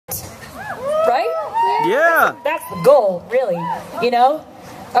Yeah. That's the goal, really, you know?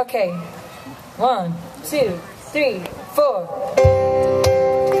 Okay. 1, 2, 3, 4.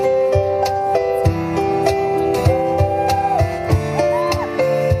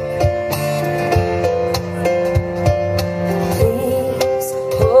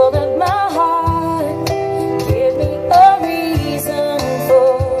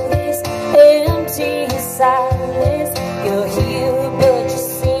 Silence, you're here, but you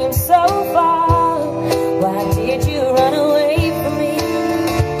seem so far. Why did you run away from me?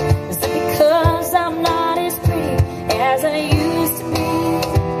 Is it because I'm not as pretty as I used to be?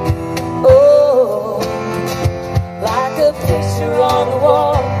 Oh, like a picture on the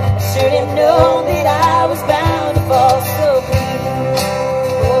wall, I should have known that I was bound to fall. So please,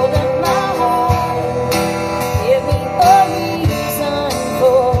 hold up my heart, give me a reason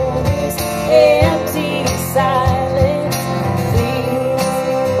for this empty silence. Please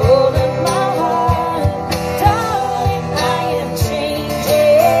hold up my heart, darling, I am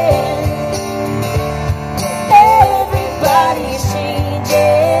changing. Everybody's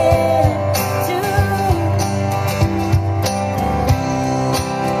changing too.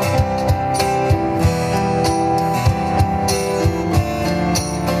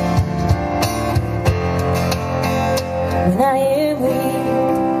 When I am weak,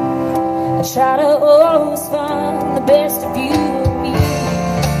 I try to always find the best of you and me.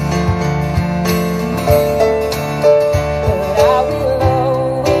 But I will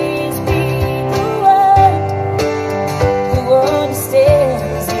always be the one who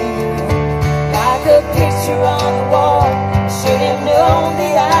understands you. Like a picture on the wall, I should have known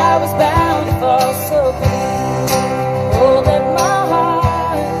that I was bound